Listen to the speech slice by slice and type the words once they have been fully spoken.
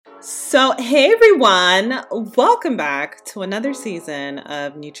So, hey everyone, welcome back to another season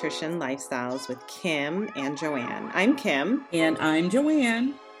of Nutrition Lifestyles with Kim and Joanne. I'm Kim. And I'm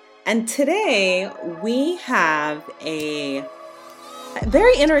Joanne. And today we have a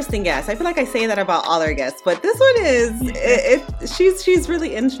very interesting guest. I feel like I say that about all our guests, but this one is, she's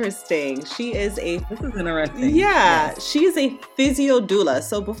really interesting. She is This is interesting. Yeah, yes. She is a physio doula.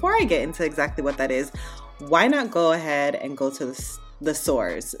 So before I get into exactly what that is, why not go ahead and go to the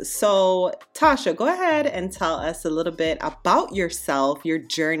source. So Tasha, go ahead and tell us a little bit about yourself, your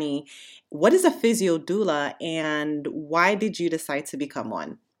journey. What is a physio doula and why did you decide to become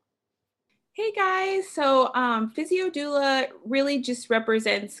one? Hey guys, so physio doula really just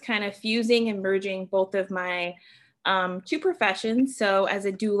represents kind of fusing and merging both of my two professions. So as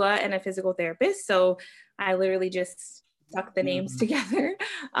a doula and a physical therapist, so I literally just stuck the names together.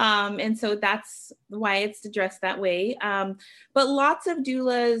 And so that's why it's addressed that way. But lots of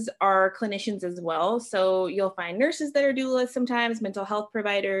doulas are clinicians as well. So you'll find nurses that are doulas sometimes, mental health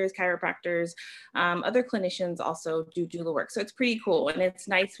providers, chiropractors, other clinicians also do doula work. So it's pretty cool. And it's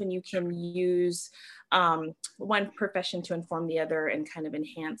nice when you can use one profession to inform the other and kind of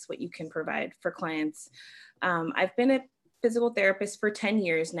enhance what you can provide for clients. I've been a physical therapist for 10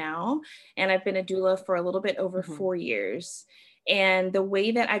 years now, and I've been a doula for a little bit over 4 years. And the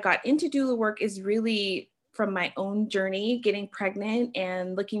way that I got into doula work is really from my own journey, getting pregnant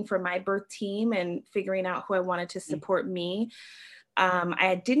and looking for my birth team and figuring out who I wanted to support me.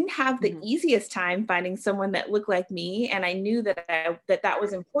 I didn't have the easiest time finding someone that looked like me, and I knew that that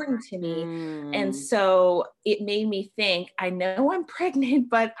was important to me. And so it made me think, I know I'm pregnant,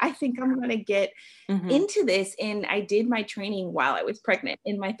 but I think I'm going to get into this. And I did my training while I was pregnant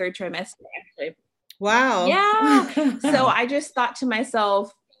in my 3rd trimester, actually. Wow. Yeah. So I just thought to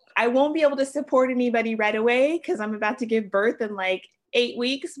myself, I won't be able to support anybody right away because I'm about to give birth in like 8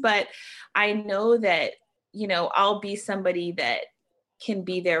 weeks, but I know that, you know, I'll be somebody that can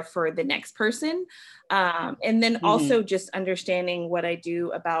be there for the next person. And then also just understanding what I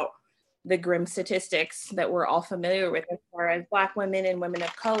do about the grim statistics that we're all familiar with as far as Black women and women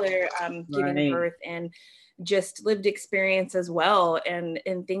of color giving birth, and just lived experience as well. And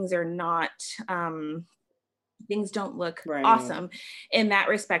things are not, things don't look awesome in that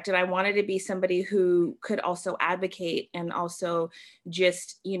respect. And I wanted to be somebody who could also advocate and also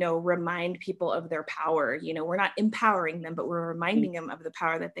just, you know, remind people of their power. You know, we're not empowering them, but we're reminding them of the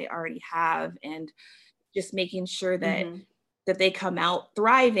power that they already have, and just making sure that that they come out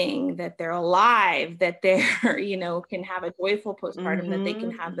thriving, that they're alive, that they're, you know, can have a joyful postpartum, that they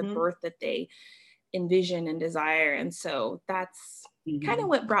can have the birth that they envision and desire. And so that's kind of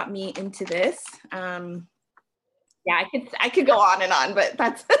what brought me into this. Yeah, I could go on and on, but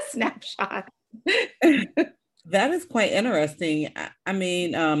that's a snapshot. That is quite interesting. I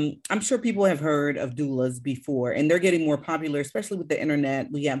mean, I'm sure people have heard of doulas before, and they're getting more popular, especially with the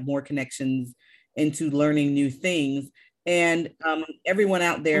internet. We have more connections into learning new things. And everyone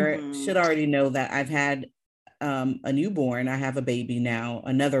out there should already know that I've had a newborn. I have a baby now,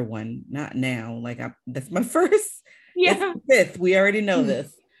 another one, not now. That's my first. Yeah. It's 5th. We already know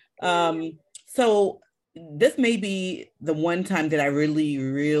this. So this may be the one time that I really,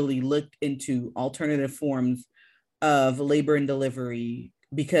 really looked into alternative forms of labor and delivery,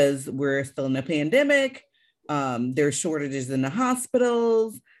 because we're still in a pandemic. There's shortages in the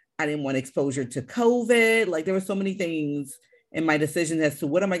hospitals. I didn't want exposure to COVID. Like, there were so many things in my decision as to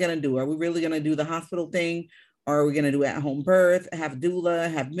what am I going to do? Are we really going to do the hospital thing? Or are we going to do at-home birth, have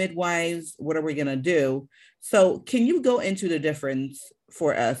doula, have midwives? What are we going to do? So can you go into the difference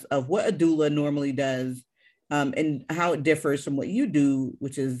for us of what a doula normally does, and how it differs from what you do,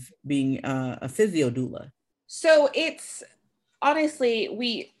 which is being a physio doula? So it's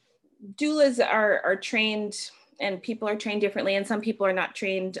honestly, doulas are trained, and people are trained differently, and some people are not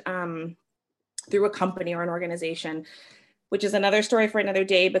trained through a company or an organization, which is another story for another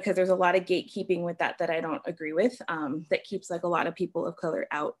day, because there's a lot of gatekeeping with that I don't agree with, that keeps like a lot of people of color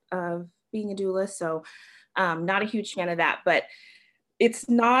out of being a doula. So not a huge fan of that, but it's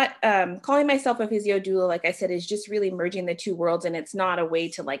not, calling myself a physio doula, like I said, is just really merging the two worlds. And it's not a way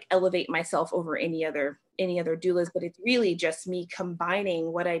to like elevate myself over any other doulas, but it's really just me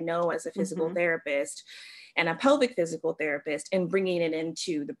combining what I know as a physical therapist and a pelvic physical therapist, and bringing it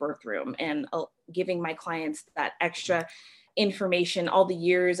into the birth room, and giving my clients that extra information, all the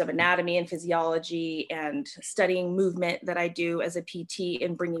years of anatomy and physiology and studying movement that I do as a PT,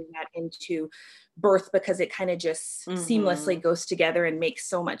 and bringing that into birth, because it kind of just seamlessly goes together and makes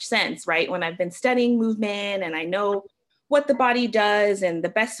so much sense, right? When I've been studying movement and I know what the body does and the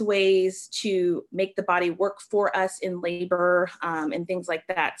best ways to make the body work for us in labor, and things like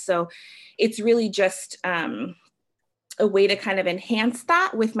that. So it's really just a way to kind of enhance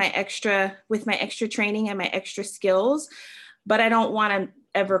that with my extra training and my extra skills. But I don't want to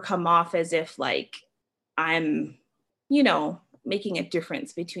ever come off as if like I'm, making a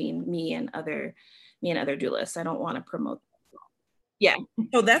difference between me and other doulas. I don't want to promote. Yeah.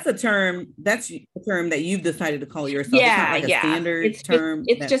 So that's a term that you've decided to call yourself. Yeah, it's not like a standard term.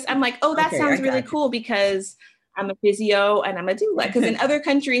 It's just, I'm like, oh, that sounds really cool because I'm a physio and I'm a doula. Because in other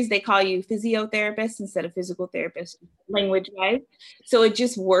countries, they call you physiotherapist instead of physical therapist, language-wise. So it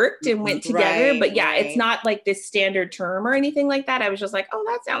just worked and went together. But yeah, it's not like this standard term or anything like that. I was just like, oh,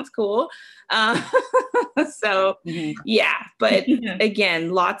 that sounds cool. So yeah, but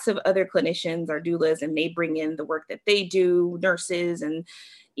again, lots of other clinicians are doulas and they bring in the work that they do, nurses and,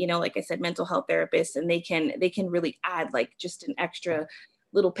 like I said, mental health therapists, and they can really add like just an extra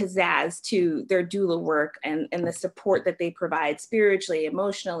little pizzazz to their doula work and the support that they provide spiritually,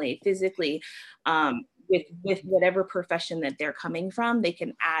 emotionally, physically, with whatever profession that they're coming from. They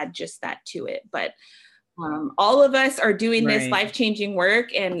can add just that to it. But all of us are doing this life-changing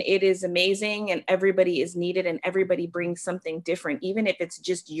work, and it is amazing, and everybody is needed, and everybody brings something different, even if it's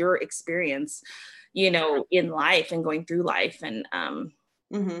just your experience, in life and going through life. And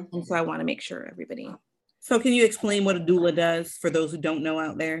so I want to make sure everybody. So can you explain what a doula does for those who don't know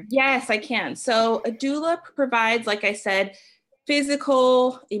out there? Yes, I can. So a doula provides, like I said,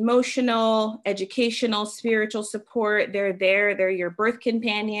 physical, emotional, educational, spiritual support. They're there. They're your birth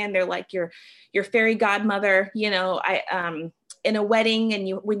companion. They're like your fairy godmother. In a wedding, and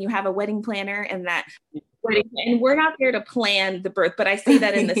when you have a wedding planner and that wedding, and we're not there to plan the birth, but I say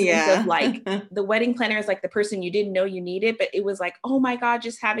that in the sense of like the wedding planner is like the person you didn't know you needed, but it was like, oh my God,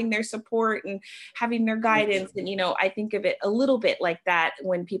 just having their support and having their guidance. And, I think of it a little bit like that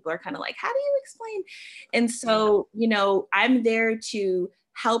when people are kind of like, how do you explain? And so, I'm there to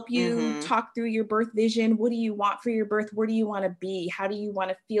help you talk through your birth vision. What do you want for your birth? Where do you want to be? How do you want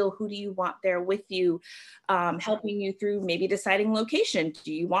to feel? Who do you want there with you? Helping you through maybe deciding location.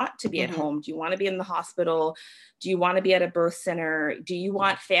 Do you want to be at home? Do you want to be in the hospital? Do you want to be at a birth center? Do you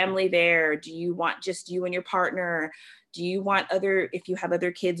want family there? Do you want just you and your partner? Do you want if you have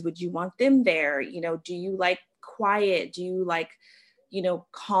other kids, would you want them there? Do you like quiet? Do you like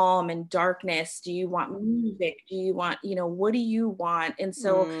calm and darkness? Do you want music? Do you want, what do you want? And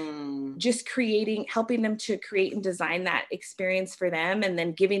so just helping them to create and design that experience for them, and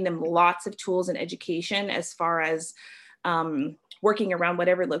then giving them lots of tools and education as far as working around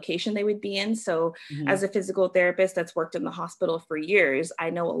whatever location they would be in. So as a physical therapist that's worked in the hospital for years, I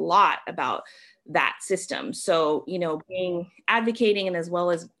know a lot about that system. So, being advocating, and as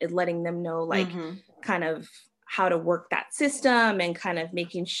well as letting them know, like kind of how to work that system, and kind of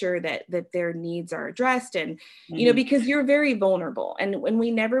making sure that their needs are addressed. And, because you're very vulnerable, and when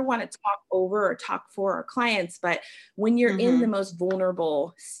we never want to talk over or talk for our clients, but when you're in the most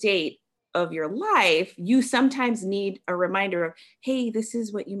vulnerable state of your life, you sometimes need a reminder of, hey, this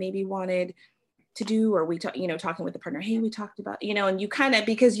is what you maybe wanted to do, or talking with the partner, hey, we talked about, and you kind of,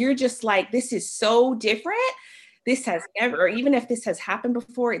 because you're just like, this is so different. This has never, or even if this has happened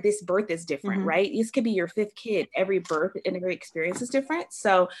before, this birth is different, right? This could be your 5th kid. Every birth and every experience is different.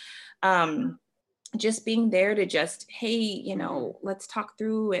 So just being there to just, hey, let's talk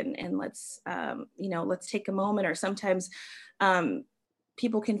through and let's, let's take a moment. Or sometimes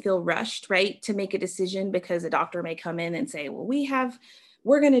people can feel rushed, right, to make a decision, because a doctor may come in and say, well,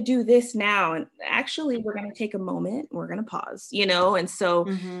 we're going to do this now. And actually we're going to take a moment, we're going to pause, and so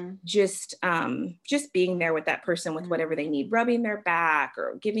just being there with that person with whatever they need, rubbing their back,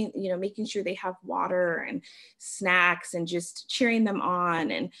 or giving, making sure they have water and snacks, and just cheering them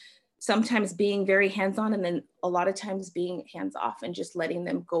on, and sometimes being very hands-on, and then a lot of times being hands-off and just letting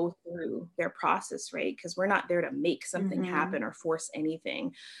them go through their process, right? Because we're not there to make something happen or force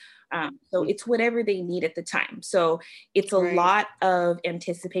anything. So it's whatever they need at the time. So it's a lot of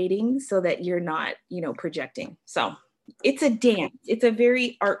anticipating so that you're not, projecting. So it's a dance. It's a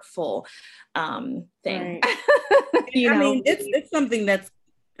very artful thing. Right. I mean, it's something that's,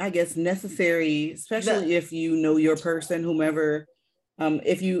 I guess, necessary, especially if you know your person, whomever.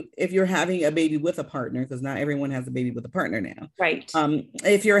 If you're having a baby with a partner, because not everyone has a baby with a partner now. Right.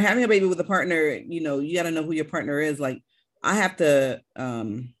 If you're having a baby with a partner, you got to know who your partner is. Like, I have to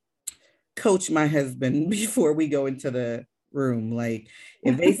coach my husband before we go into the room. Like,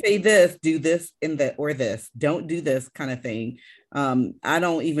 if they say this, do this and that, or this, don't do this kind of thing. I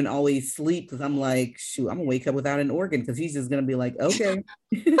don't even always sleep, because I'm like, shoot, I'm gonna wake up without an organ, because he's just gonna be like, okay.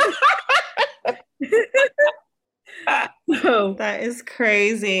 So That is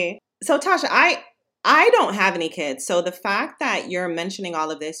crazy. So Tasha, I don't have any kids. So the fact that you're mentioning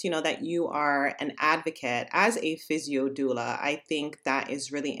all of this, that you are an advocate as a physio doula, I think that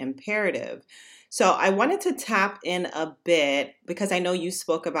is really imperative. So I wanted to tap in a bit because I know you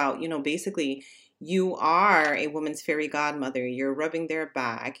spoke about, basically you are a woman's fairy godmother. You're rubbing their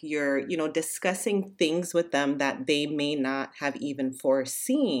back. You're, discussing things with them that they may not have even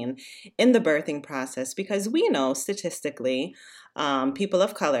foreseen in the birthing process because we know statistically, people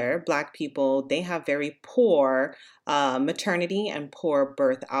of color, Black people, they have very poor maternity and poor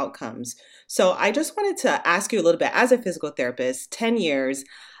birth outcomes. So I just wanted to ask you a little bit, as a physical therapist, 10 years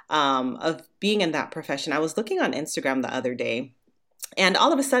of being in that profession. I was looking on Instagram the other day, and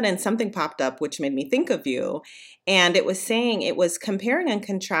all of a sudden something popped up which made me think of you. And it was comparing and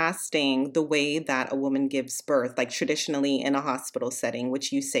contrasting the way that a woman gives birth, like traditionally in a hospital setting,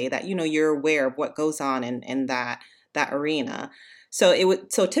 which you say that, you're aware of what goes on in that arena.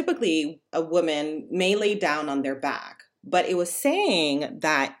 So typically a woman may lay down on their back, but it was saying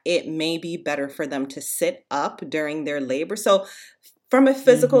that it may be better for them to sit up during their labor. So from a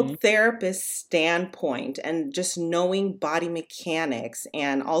physical therapist standpoint and just knowing body mechanics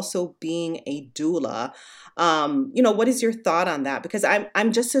and also being a doula, what is your thought on that? Because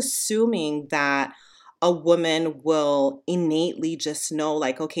I'm just assuming that a woman will innately just know,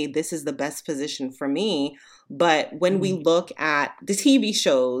 like, okay, this is the best position for me. But when we look at the TV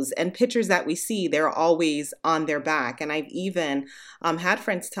shows and pictures that we see, they're always on their back. And I've even had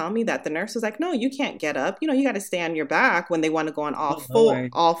friends tell me that the nurse was like, no, you can't get up. You got to stay on your back when they want to go on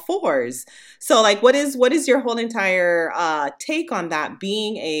all fours. So like, what is your whole entire take on that,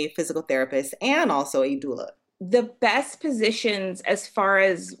 being a physical therapist and also a doula? The best positions, as far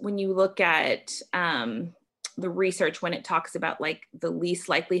as when you look at the research, when it talks about like the least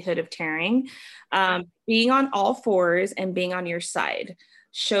likelihood of tearing, being on all fours and being on your side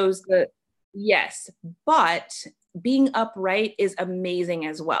shows yes, but being upright is amazing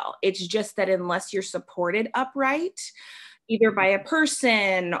as well. It's just that unless you're supported upright, either by a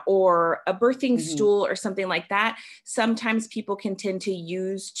person or a birthing stool or something like that, sometimes people can tend to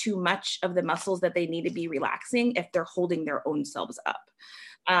use too much of the muscles that they need to be relaxing if they're holding their own selves up.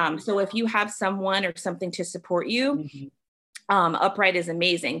 So if you have someone or something to support you, upright is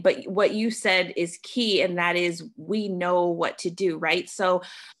amazing. But what you said is key, and that is we know what to do, right? So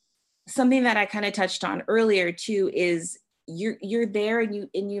something that I kind of touched on earlier too is you're there and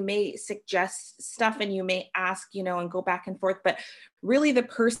you may suggest stuff and you may ask, and go back and forth, but really the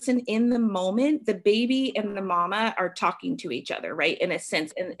person in the moment, the baby and the mama are talking to each other, right? In a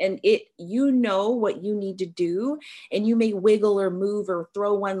sense, and what you need to do, and you may wiggle or move or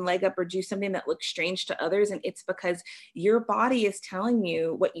throw one leg up or do something that looks strange to others. And it's because your body is telling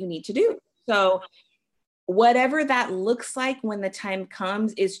you what you need to do. So whatever that looks like when the time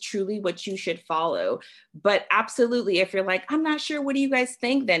comes is truly what you should follow. But absolutely, if you're like, I'm not sure, what do you guys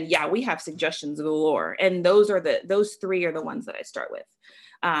think? Then yeah, we have suggestions galore. And those three are the ones that I start with.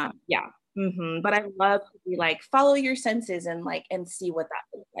 But I love to be like, follow your senses and see what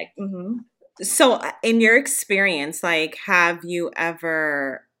that looks like. So in your experience, like, have you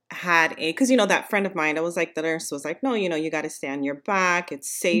ever had because that friend of mine, I was like, the nurse was like, no, you got to stay on your back, it's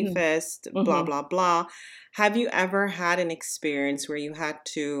safest, blah blah blah. Have you ever had an experience where you had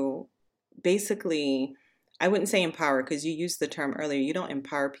to basically, I wouldn't say empower, because you used the term earlier, you don't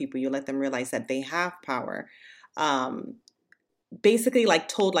empower people, you let them realize that they have power, basically like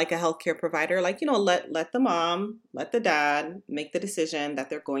told like a healthcare provider, like, let the mom, let the dad make the decision that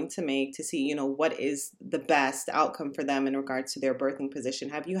they're going to make to see, what is the best outcome for them in regards to their birthing position?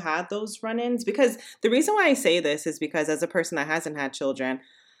 Have you had those run-ins? Because the reason why I say this is because as a person that hasn't had children,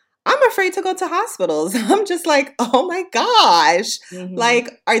 I'm afraid to go to hospitals. I'm just like, oh my gosh,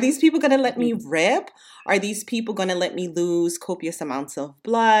 like, are these people going to let me rip? Are these people going to let me lose copious amounts of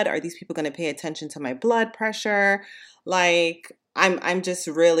blood? Are these people going to pay attention to my blood pressure? Like, I'm just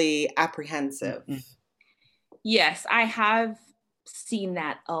really apprehensive. Yes, I have seen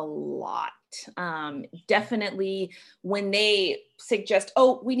that a lot. Definitely when they suggest,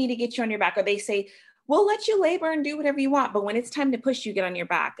 oh, we need to get you on your back, or they say, we'll let you labor and do whatever you want, but when it's time to push you, get on your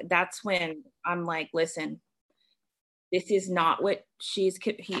back. That's when I'm like, listen, this is not what she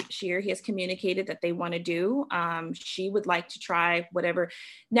or he has communicated that they want to do. She would like to try whatever.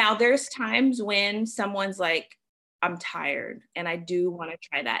 Now, there's times when someone's like, I'm tired and I do want to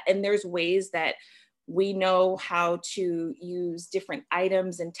try that. And there's ways that we know how to use different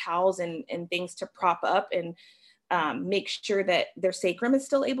items and towels and things to prop up and make sure that their sacrum is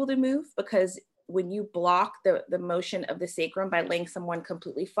still able to move, because when you block the motion of the sacrum by laying someone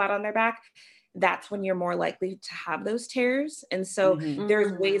completely flat on their back, that's when you're more likely to have those tears. And so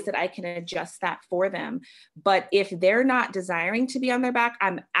there's ways that I can adjust that for them. But if they're not desiring to be on their back,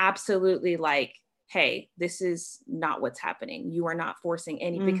 I'm absolutely like, hey, this is not what's happening. You are not forcing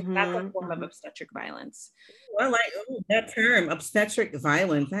any, because that's a form of obstetric violence. Well, like that term, obstetric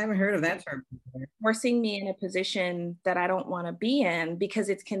violence. I haven't heard of that term before. Forcing me in a position that I don't want to be in because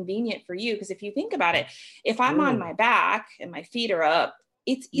it's convenient for you. Because if you think about it, if I'm on my back and my feet are up,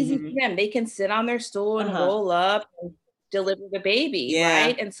 it's easy for them. They can sit on their stool and roll up and deliver the baby,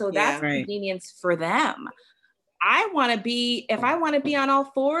 right? And so that's convenience for them. I want to be, if I want to be on all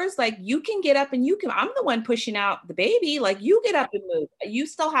fours, like you can get up and I'm the one pushing out the baby. Like you get up and move. You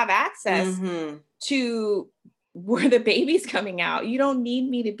still have access to where the baby's coming out. You don't need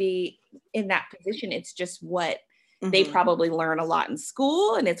me to be in that position. It's just what they probably learn a lot in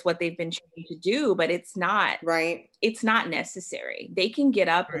school, and it's what they've been trained to do, but it's not it's not necessary. They can get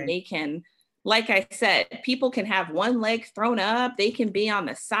up and they can, like I said, people can have one leg thrown up, they can be on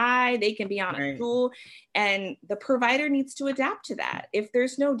the side, they can be on a stool, and the provider needs to adapt to that. If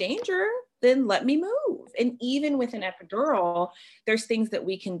there's no danger, then let me move. And even with an epidural, there's things that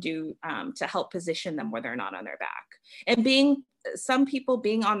we can do to help position them where they're not on their back. And some people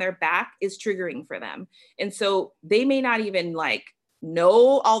being on their back is triggering for them. And so they may not even like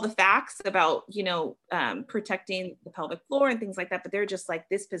know all the facts about, protecting the pelvic floor and things like that, but they're just like,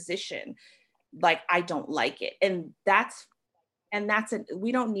 this position, like, I don't like it. And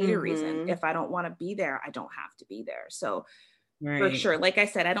we don't need a reason. If I don't want to be there, I don't have to be there. So for sure, like I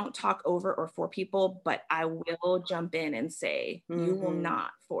said, I don't talk over or for people, but I will jump in and say, you will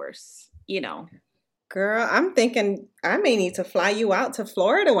not force, Girl, I'm thinking I may need to fly you out to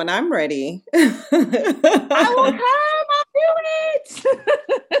Florida when I'm ready. I will come. I'll do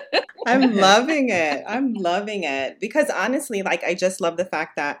it. I'm loving it. I'm loving it. Because honestly, like, I just love the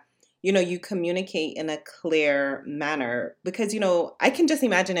fact that, you communicate in a clear manner. Because, I can just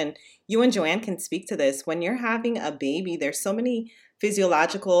imagine, and you and Joanne can speak to this, when you're having a baby, there's so many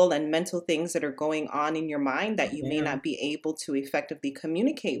physiological and mental things that are going on in your mind that you may not be able to effectively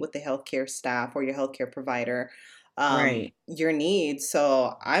communicate with the healthcare staff or your healthcare provider your needs.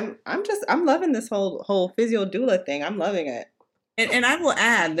 So I'm loving this whole physio doula thing. I'm loving it. And I will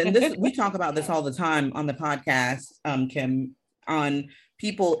add, and we talk about this all the time on the podcast, Kim, on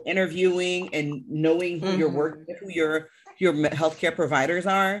people interviewing and knowing who you're working with, who your healthcare providers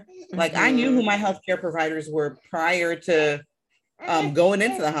are. Like I knew who my healthcare providers were prior to going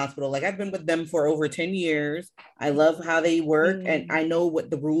into the hospital. Like I've been with them for over 10 years. I love how they work and I know what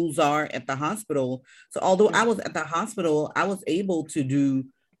the rules are at the hospital. So although I was at the hospital, I was able to do,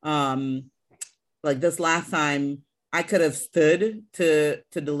 like this last time, I could have stood to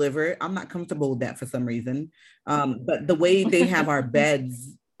deliver. I'm not comfortable with that for some reason. But the way they have our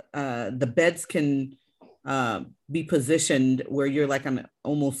beds, the beds can be positioned where you're like on an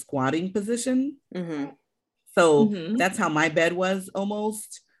almost squatting position. So that's how my bed was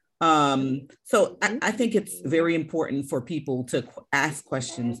almost. So I think it's very important for people to ask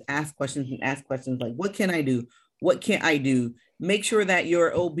questions. Like, what can I do? What can't I do? Make sure that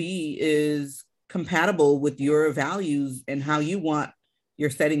your OB is compatible with your values and how you want your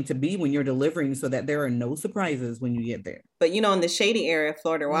setting to be when you're delivering, so that there are no surprises when you get there. But in the shady area of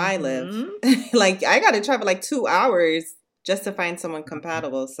Florida where I live, like I got to travel like 2 hours just to find someone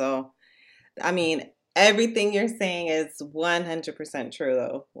compatible. So, I mean, everything you're saying is 100% true,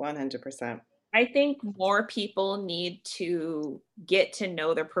 though. 100%. I think more people need to get to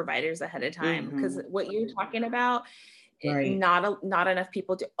know their providers ahead of time, because what you're talking about, not enough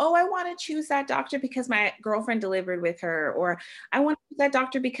people do. Oh, I want to choose that doctor because my girlfriend delivered with her, or I want to choose that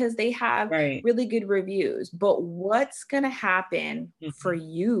doctor because they have really good reviews. But what's going to happen for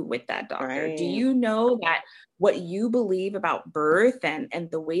you with that doctor? Do you know that what you believe about birth and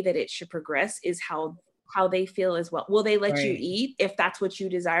the way that it should progress is how they feel as well? Will they let you eat if that's what you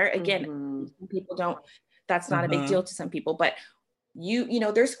desire? Again, some people don't. That's not a big deal to some people, but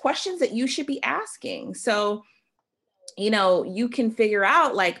there's questions that you should be asking. So you can figure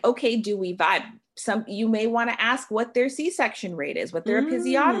out like, okay, do we vibe? You may want to ask what their C-section rate is, what their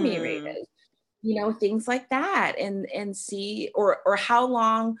episiotomy rate is, things like that, and see, or how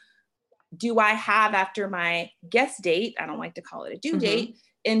long do I have after my guest date? I don't like to call it a due date,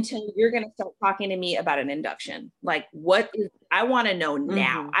 until you're going to start talking to me about an induction. Like, I want to know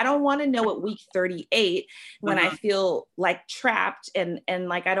now. I don't want to know at week 38 when I feel like trapped and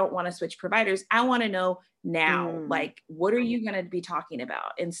like, I don't want to switch providers. I want to know now, like, what are you going to be talking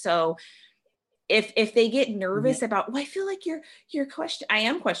about? And so if they get nervous about, well, I feel like I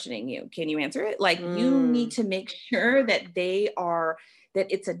am questioning you. Can you answer it? Like you need to make sure that that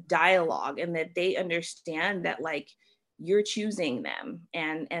it's a dialogue and that they understand that like you're choosing them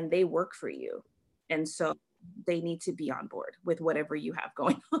and they work for you. And so they need to be on board with whatever you have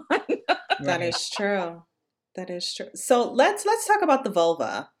going on. That is true. That is true. So let's talk about the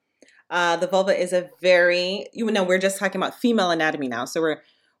vulva. The vulva is a very, we're just talking about female anatomy now. So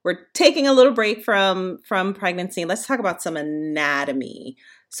we're taking a little break from pregnancy. Let's talk about some anatomy.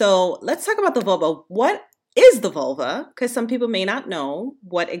 So let's talk about the vulva. What is the vulva? Because some people may not know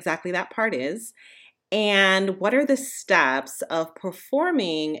what exactly that part is. And what are the steps of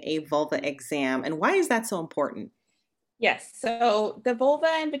performing a vulva exam? And why is that so important? Yes. So the vulva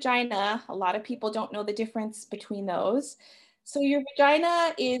and vagina, a lot of people don't know the difference between those. So your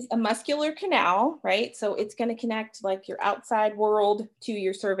vagina is a muscular canal, right? So it's going to connect like your outside world to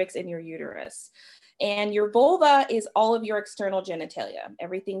your cervix and your uterus. And your vulva is all of your external genitalia,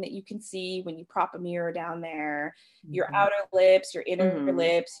 everything that you can see when you prop a mirror down there, your outer lips, your inner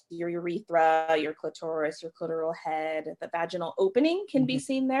lips, your urethra, your clitoris, your clitoral head, the vaginal opening can be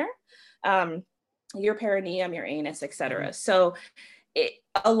seen there. Your perineum, your anus, etc. So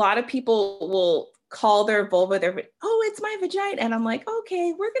a lot of people will call their vulva it's my vagina. And I'm like,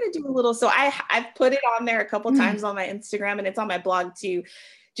 okay, we're going to do a little. So I've put it on there a couple times on my Instagram, and it's on my blog too,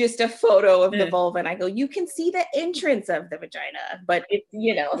 just a photo of the vulva. And I go, you can see the entrance of the vagina, but it's,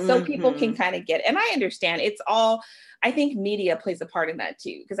 so people can kind of get it. And I understand it's all, I think media plays a part in that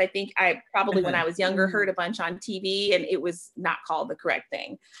too. Because I think I probably, when I was younger, heard a bunch on TV and it was not called the correct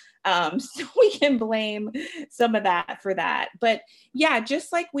thing. So we can blame some of that for that. But yeah,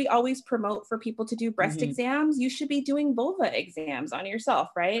 just like we always promote for people to do breast exams, you should be doing vulva exams on yourself,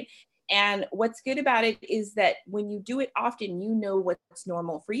 right? And what's good about it is that when you do it often, you know what's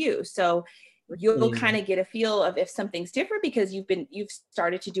normal for you. So you'll kind of get a feel of if something's different because you've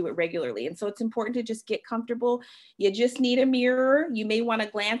started to do it regularly. And so it's important to just get comfortable. You just need a mirror. You may want to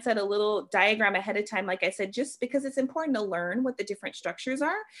glance at a little diagram ahead of time, like I said, just because it's important to learn what the different structures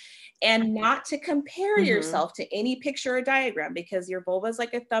are and not to compare yourself to any picture or diagram, because your vulva is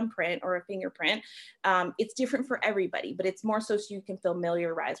like a thumbprint or a fingerprint. It's different for everybody, but it's more so you can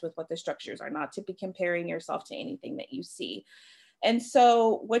familiarize with what the structures are, not to be comparing yourself to anything that you see. And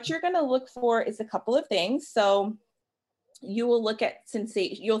so what you're going to look for is a couple of things. So you will look at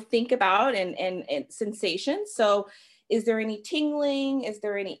sensation, you'll think about and sensation. So is there any tingling? Is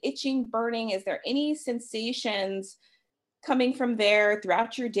there any itching, burning? Is there any sensations coming from there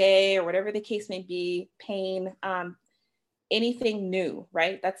throughout your day or whatever the case may be, pain, anything new,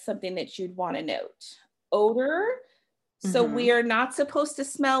 right? That's something that you'd want to note. Odor. So we are not supposed to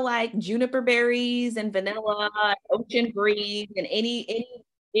smell like juniper berries and vanilla, ocean breeze, and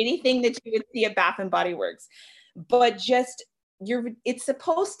anything that you would see at Bath and Body Works. But just it's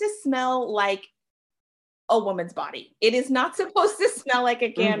supposed to smell like a woman's body. It is not supposed to smell like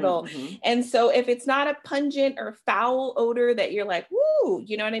a candle. And so if it's not a pungent or foul odor that you're like, woo,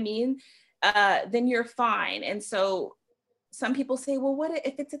 you know what I mean? Then you're fine. And so some people say, well, what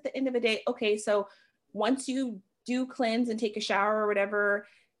if it's at the end of the day? Okay, so once you do cleanse and take a shower or whatever,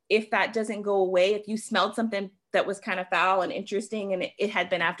 if that doesn't go away, if you smelled something that was kind of foul and interesting and it had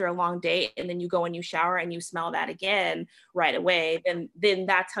been after a long day, and then you go and you shower and you smell that again right away, then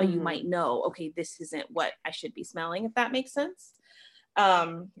that's how you might know, okay, this isn't what I should be smelling, if that makes sense.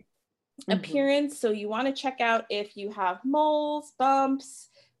 Appearance. So you want to check out if you have moles, bumps,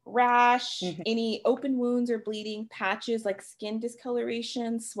 rash, any open wounds or bleeding, patches like skin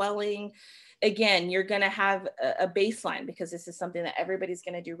discoloration, swelling. Again, you're going to have a baseline because this is something that everybody's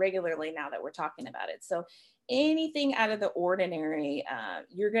going to do regularly now that we're talking about it. So anything out of the ordinary,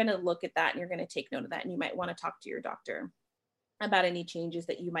 you're going to look at that and you're going to take note of that. And you might want to talk to your doctor about any changes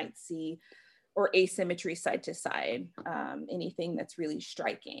that you might see or asymmetry side to side, anything that's really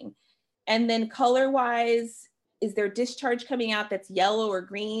striking. And then color wise, is there discharge coming out that's yellow or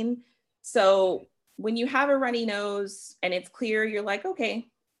green? So when you have a runny nose and it's clear, you're like, okay,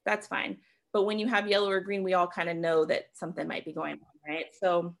 that's fine. But when you have yellow or green, we all kind of know that something might be going on, right?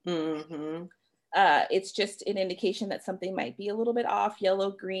 So it's just an indication that something might be a little bit off,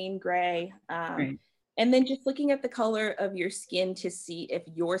 yellow, green, gray. And then just looking at the color of your skin to see if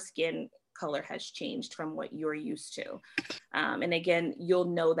your skin color has changed from what you're used to. And again, you'll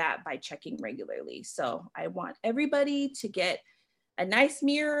know that by checking regularly. So I want everybody to get a nice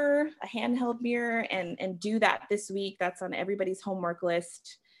mirror, a handheld mirror, and do that this week. That's on everybody's homework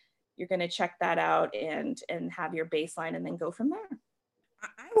list. You're going to check that out and have your baseline and then go from there.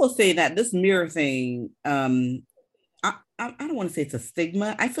 I will say that this mirror thing, I don't want to say it's a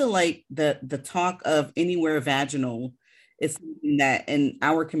stigma. I feel like the talk of anywhere vaginal is something that in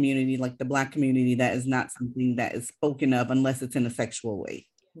our community, like the Black community, that is not something that is spoken of unless it's in a sexual way.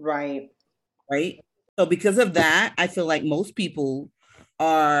 Right. Right. So because of that, I feel like most people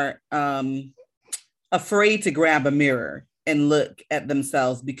are afraid to grab a mirror and look at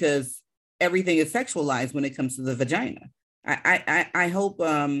themselves because everything is sexualized when it comes to the vagina. I hope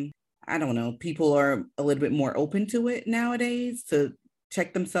I don't know, people are a little bit more open to it nowadays to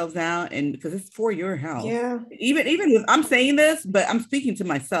check themselves out, and because it's for your health. Yeah. Even with, I'm saying this, but I'm speaking to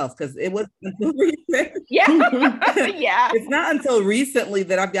myself because it was until recent. Yeah. It's not until recently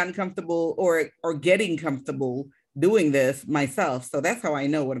that I've gotten comfortable or getting comfortable doing this myself. So that's how I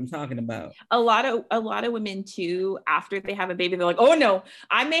know what I'm talking about. A lot of women too, after they have a baby, they're like, oh no,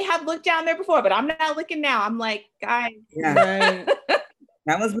 I may have looked down there before, but I'm not looking now. I'm like, guys. Yeah. Right.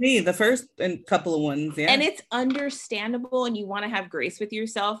 That was me, the first and couple of ones. Yeah. And it's understandable, and you want to have grace with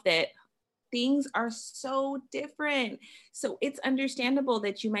yourself that things are so different. So it's understandable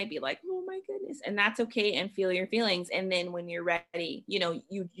that you might be like, oh my goodness, and that's okay, and feel your feelings. And then when you're ready,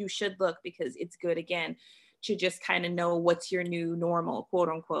 you should look, because it's good, again, to just kind of know what's your new normal, quote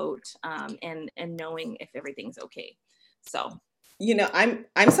unquote, and knowing if everything's okay. So,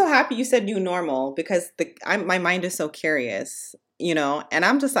 I'm so happy you said new normal, because my mind is so curious, and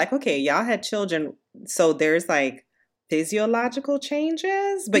I'm just like, okay, y'all had children, so there's like physiological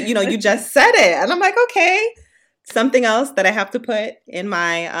changes, but you just said it, and I'm like, okay, something else that I have to put in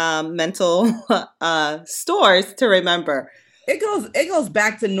my mental stores to remember. It goes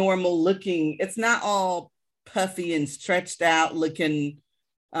back to normal looking. It's not all puffy and stretched out looking.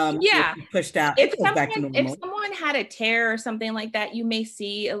 Pushed out. If someone had a tear or something like that, you may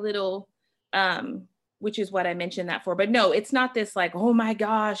see a little, which is what I mentioned that for. But no, it's not this like, oh my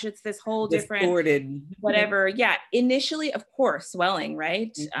gosh, it's this whole distorted, whatever. Yeah, initially, of course, swelling,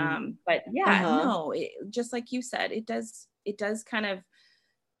 right? Mm-hmm. But yeah, no, just like you said, it does kind of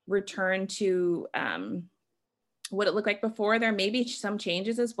return to what it looked like before. There may be some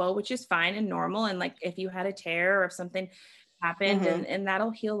changes as well, which is fine and normal. And like if you had a tear or if something happened, mm-hmm. and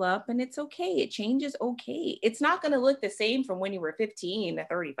that'll heal up, and it's okay. It changes. Okay. It's not going to look the same from when you were 15 to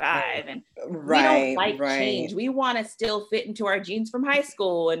 35. And we don't like change. We want to still fit into our jeans from high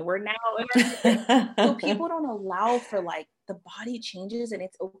school. And we're now, so people don't allow for like the body changes, and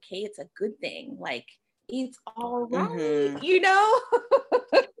it's okay. It's a good thing. Like it's all right,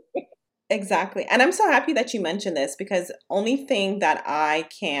 mm-hmm. Exactly. And I'm so happy that you mentioned this, because only thing that I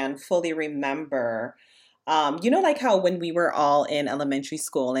can fully remember, like how when we were all in elementary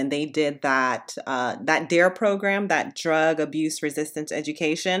school and they did that DARE program, that drug abuse resistance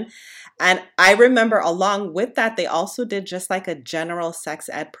education. And I remember along with that, they also did just like a general sex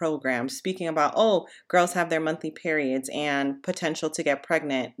ed program speaking about, girls have their monthly periods and potential to get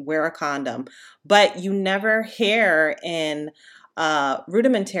pregnant, wear a condom. But you never hear in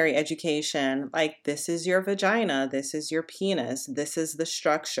rudimentary education, like this is your vagina, this is your penis, this is the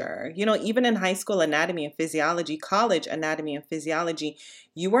structure. Even in high school anatomy and physiology, college anatomy and physiology,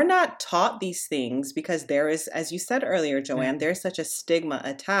 you are not taught these things because there is, as you said earlier, Joanne, there's such a stigma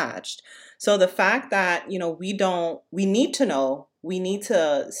attached. So the fact that, we need to know, we need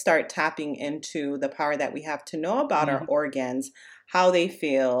to start tapping into the power that we have to know about our organs, how they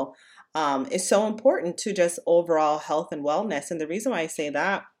feel, is so important to just overall health and wellness. And the reason why I say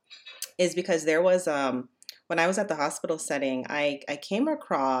that is because there was, when I was at the hospital setting, I came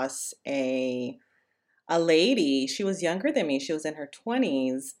across a lady. She was younger than me. She was in her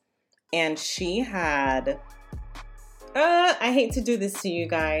 20s, and she had, I hate to do this to you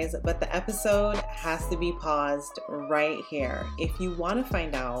guys, but the episode has to be paused right here. If you want to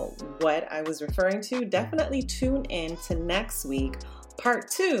find out what I was referring to, definitely tune in to next week,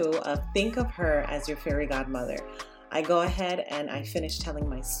 part 2 of Think of Her as Your Fairy Godmother. I go ahead and I finish telling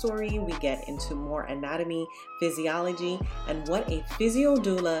my story. We get into more anatomy, physiology, and what a physio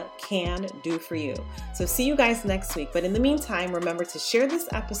doula can do for you. So see you guys next week. But in the meantime, remember to share this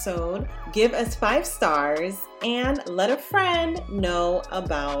episode, give us 5 stars, and let a friend know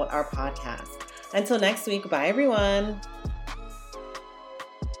about our podcast. Until next week, bye everyone.